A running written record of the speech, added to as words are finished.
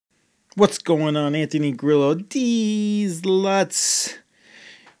What's going on, Anthony Grillo? DEEZ LUTS.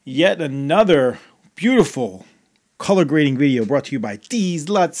 Yet another beautiful color grading video brought to you by DEEZ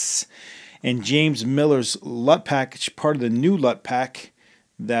LUTS and James Miller's LUT pack. It's part of the new LUT pack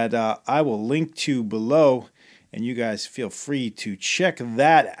that I will link to below, and you guys feel free to check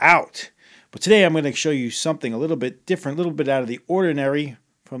that out. But today I'm going to show you something a little bit different, a little bit out of the ordinary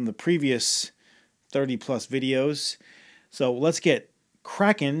from the previous 30 plus videos. So let's get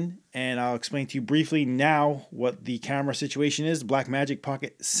cracking, and I'll explain to you briefly now what the camera situation is. Blackmagic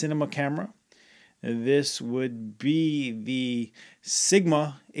Pocket Cinema camera. This would be the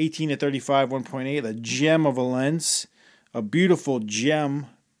Sigma 18-35 1.8, a gem of a lens, a beautiful gem,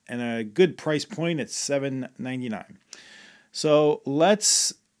 and a good price point at $7.99. So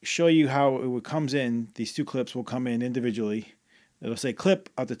let's show you how it comes in. These two clips will come in individually. It'll say clip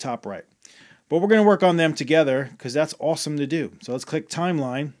at the top right. But we're going to work on them together because that's awesome to do. So let's click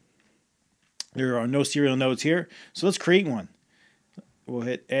timeline. There are no serial nodes here. So let's create one. We'll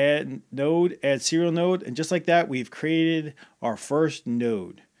hit add node, add serial node. And just like that, we've created our first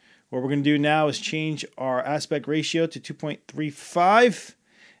node. What we're going to do now is change our aspect ratio to 2.35.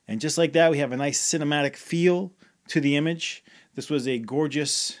 And just like that, we have a nice cinematic feel to the image. This was a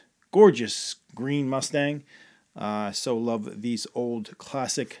gorgeous, gorgeous green Mustang. So love these old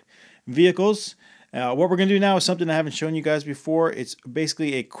classic vehicles. What we're going to do now is something I haven't shown you guys before. It's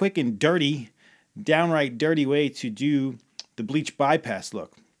basically a quick and dirty, downright dirty way to do the bleach bypass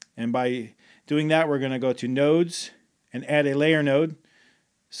look. And by doing that, we're going to go to nodes and add a layer node.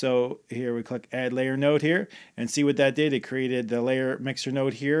 So here we click add layer node here and see what that did. It created the layer mixer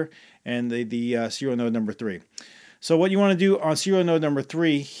node here and the serial node number 3. So what you want to do on serial node number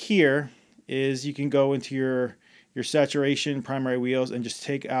 3 here is you can go into your saturation, primary wheels, and just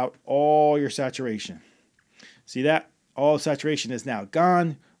take out all your saturation. See that? All saturation is now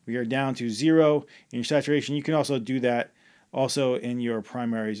gone. We are down to 0 in your saturation. You can also do that also in your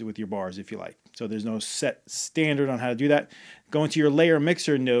primaries with your bars if you like. So there's no set standard on how to do that. Go into your layer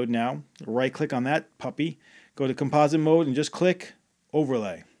mixer node now. Right click on that puppy. Go to composite mode and just click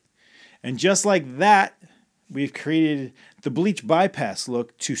overlay. And just like that, we've created the bleach bypass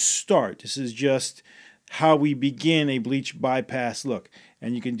look to start. This is just how we begin a bleach bypass look.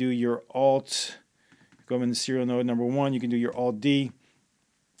 And you can do your Alt, go into serial node number 1, you can do your Alt D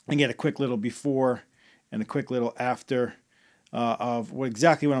and get a quick little before and a quick little after of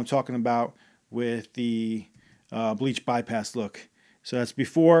exactly what I'm talking about with the bleach bypass look. So that's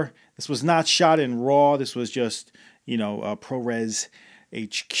before. This was not shot in RAW. This was just, ProRes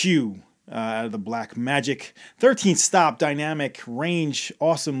HQ out of the Blackmagic 13 stop dynamic range.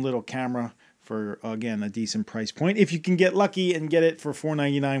 Awesome little camera for, again, a decent price point. If you can get lucky and get it for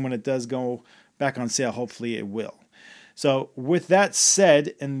 $4.99 when it does go back on sale, hopefully it will. So with that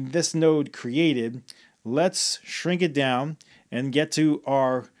said, and this node created, let's shrink it down and get to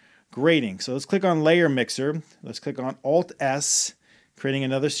our grading. So let's click on layer mixer. Let's click on Alt S, creating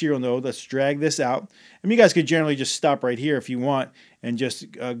another serial node. Let's drag this out. And you guys could generally just stop right here if you want and just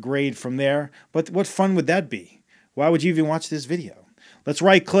grade from there. But what fun would that be? Why would you even watch this video? Let's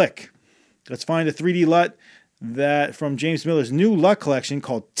right click. Let's find a 3D LUT that from James Miller's new LUT collection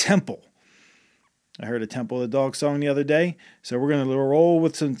called Temple. I heard a Temple of the Dog song the other day, so we're going to roll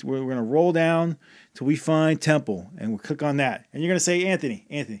with some. We're going to roll down till we find Temple, and we'll click on that. And you're going to say, Anthony,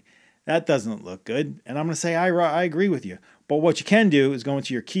 that doesn't look good. And I'm going to say, I agree with you. But what you can do is go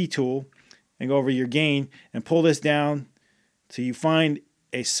into your key tool and go over your gain and pull this down till you find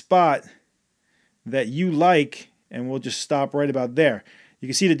a spot that you like, and we'll just stop right about there. You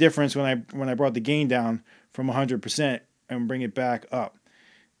can see the difference when I brought the gain down from 100% and bring it back up.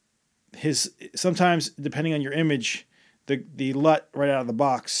 Sometimes, depending on your image, the LUT right out of the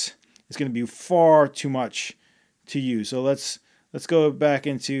box is going to be far too much to use. So let's go back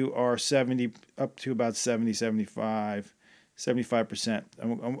into our 70 up to about 75%.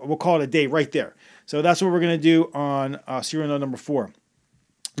 And we'll call it a day right there. So that's what we're going to do on serial node number 4.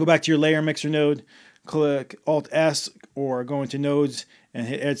 Go back to your layer mixer node, click Alt S, or go into nodes and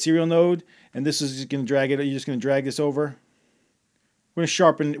hit add serial node. And this is just going to drag it. You're just going to drag this over. We're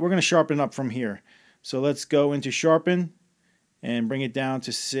going to sharpen up from here. So let's go into sharpen and bring it down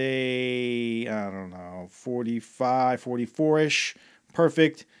to, say, I don't know, 45, 44-ish.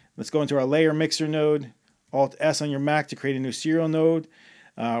 Perfect. Let's go into our layer mixer node. Alt S on your Mac to create a new serial node.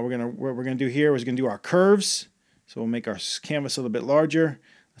 What we're gonna do here is do our curves. So we'll make our canvas a little bit larger.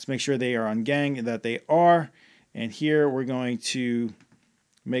 Let's make sure they are on gang, that they are. And here we're going to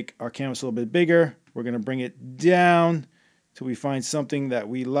make our canvas a little bit bigger. We're going to bring it down till we find something that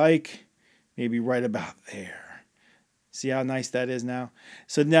we like, maybe right about there. See how nice that is now?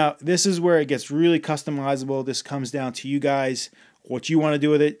 So now this is where it gets really customizable. This comes down to you guys, what you want to do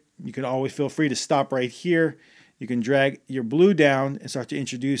with it. You can always feel free to stop right here. You can drag your blue down and start to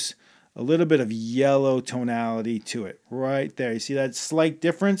introduce a little bit of yellow tonality to it right there. You see that slight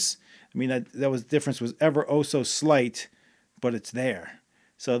difference? I mean, that difference was ever oh so slight, but it's there.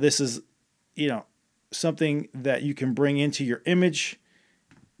 So this is, you know, something that you can bring into your image,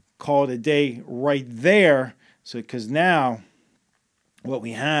 call it a day right there. So because now what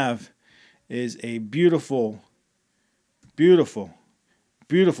we have is a beautiful, beautiful,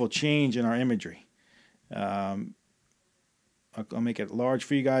 beautiful change in our imagery. I'll make it large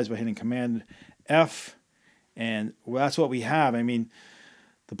for you guys by hitting Command F, and that's what we have. I mean,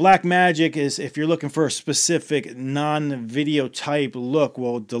 the black magic is, if you're looking for a specific non-video type look,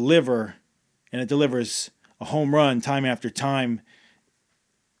 will deliver, and it delivers a home run time after time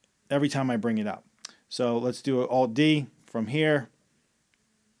every time I bring it up. So let's do Alt D from here,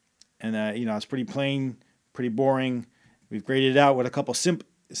 and you know, it's pretty plain, pretty boring. We've graded it out with a couple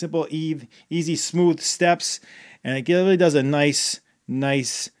simple, easy, smooth steps, and it really does a nice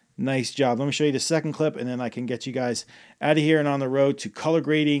job. Let me show you the second clip, and then I can get you guys out of here and on the road to color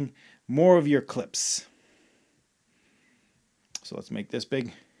grading more of your clips. So let's make this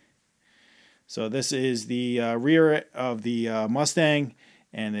big. So this is the rear of the Mustang,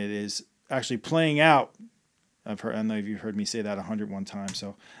 and it is actually playing out. I know you've heard me say that 101 times.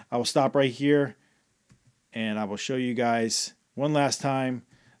 So I will stop right here, and I will show you guys one last time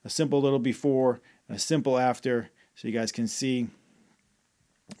a simple little before and a simple after, so you guys can see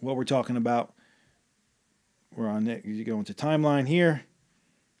what we're talking about. We're on it. You go into timeline here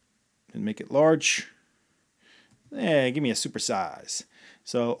and make it large. Hey, give me a super size.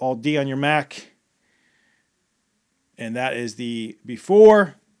 So Alt D on your Mac, and that is the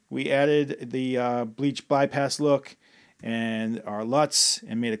before. We added the bleach bypass look and our LUTs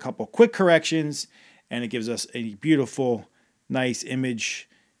and made a couple quick corrections, and it gives us a beautiful, nice image,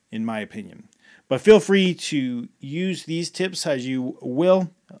 in my opinion. But feel free to use these tips as you will.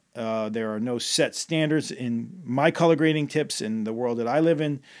 There are no set standards in my color grading tips in the world that I live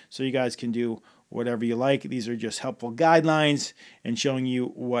in, so you guys can do whatever you like. These are just helpful guidelines and showing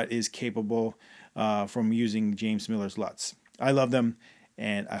you what is capable from using James Miller's LUTs. I love them,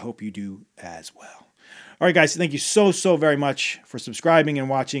 and I hope you do as well. All right, guys, thank you so very much for subscribing and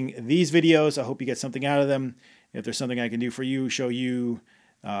watching these videos. I hope you get something out of them. If there's something I can do for you, show you,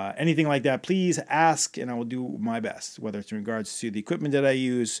 anything like that, please ask, and I will do my best, whether it's in regards to the equipment that I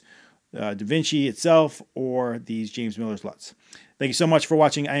use, Davinci itself, or these James Miller's LUTs. Thank you so much for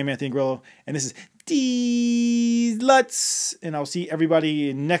watching. I am Anthony Grillo, and this is DEEZ LUTS, and I'll see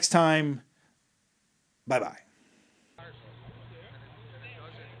everybody next time. Bye-bye.